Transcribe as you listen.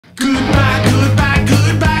Goodbye, goodbye,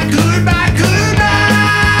 goodbye, goodbye, goodbye.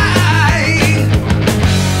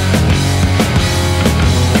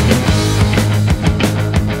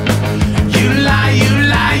 You lie, you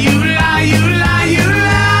lie, you lie, you lie, you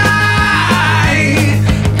lie.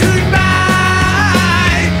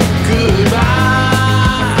 Goodbye, goodbye.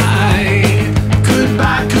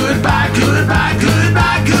 Goodbye, goodbye, goodbye,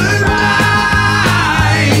 goodbye, goodbye.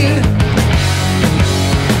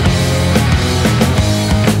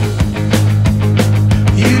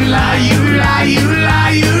 You lie, you lie, you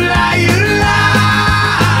lie, you lie, you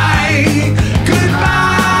lie.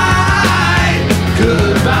 Goodbye,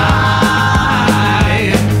 goodbye.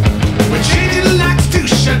 We're changing locks to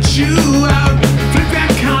shut you out. Flip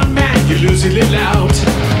that con man, you lose it lout.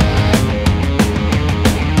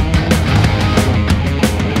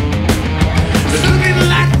 It's looking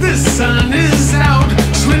like the sun is out.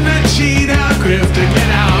 Swindler, cheater, grifter, get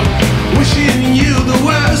out. Wishing you the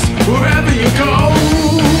worst wherever you go.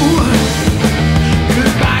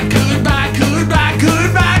 Goodbye, goodbye, goodbye,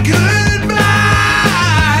 goodbye, goodbye.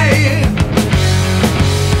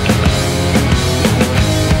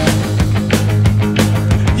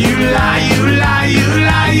 You lie, you lie, you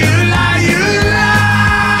lie, you lie, you lie.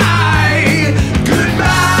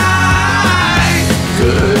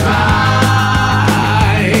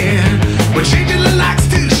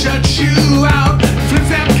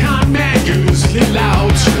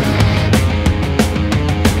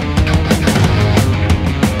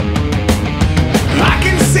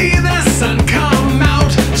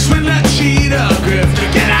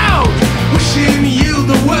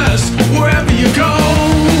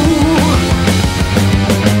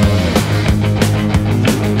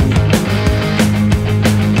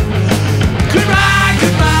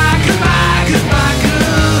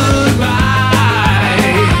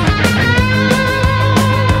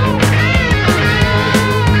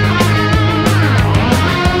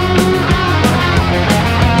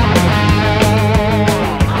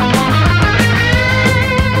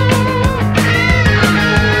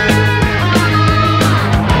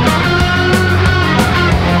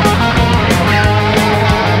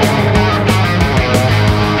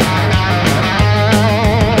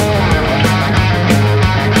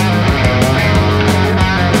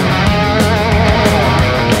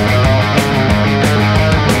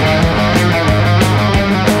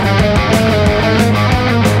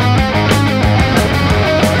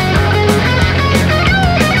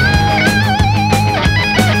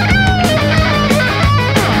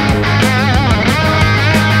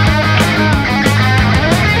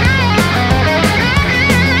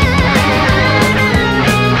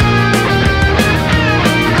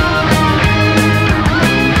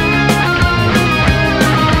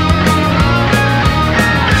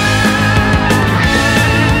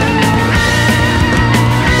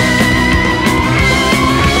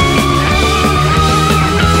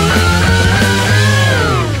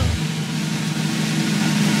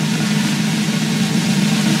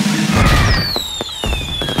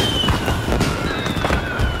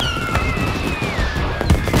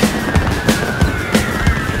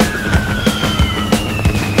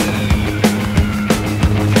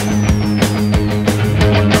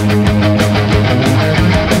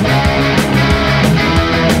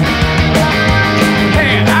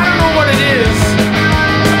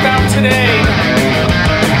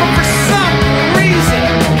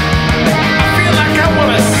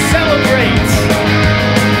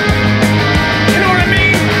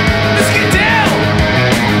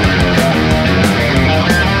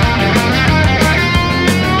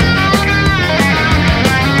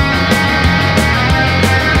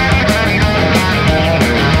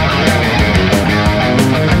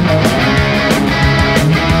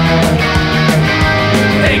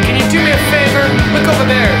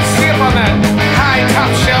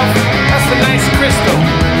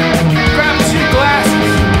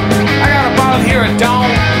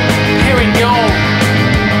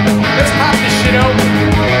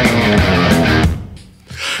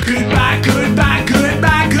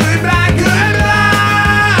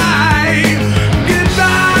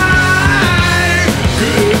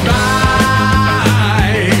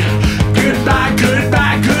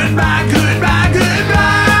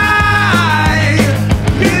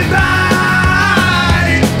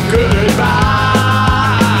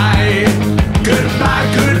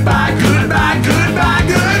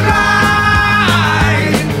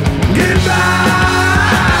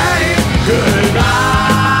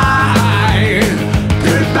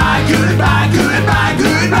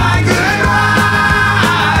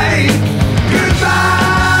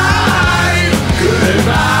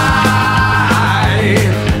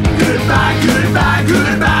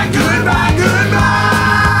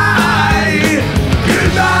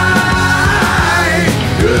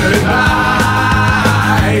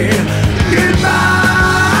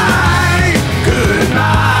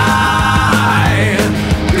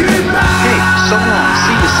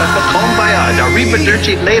 Reaper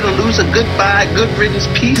Dirty, later loser, goodbye, good riddance,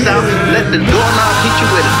 peace out. Let the doorknob hit you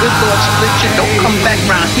where the good Lord split you. Don't come back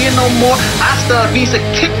round here no more. Hasta Visa,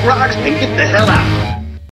 kick rocks and get the hell out.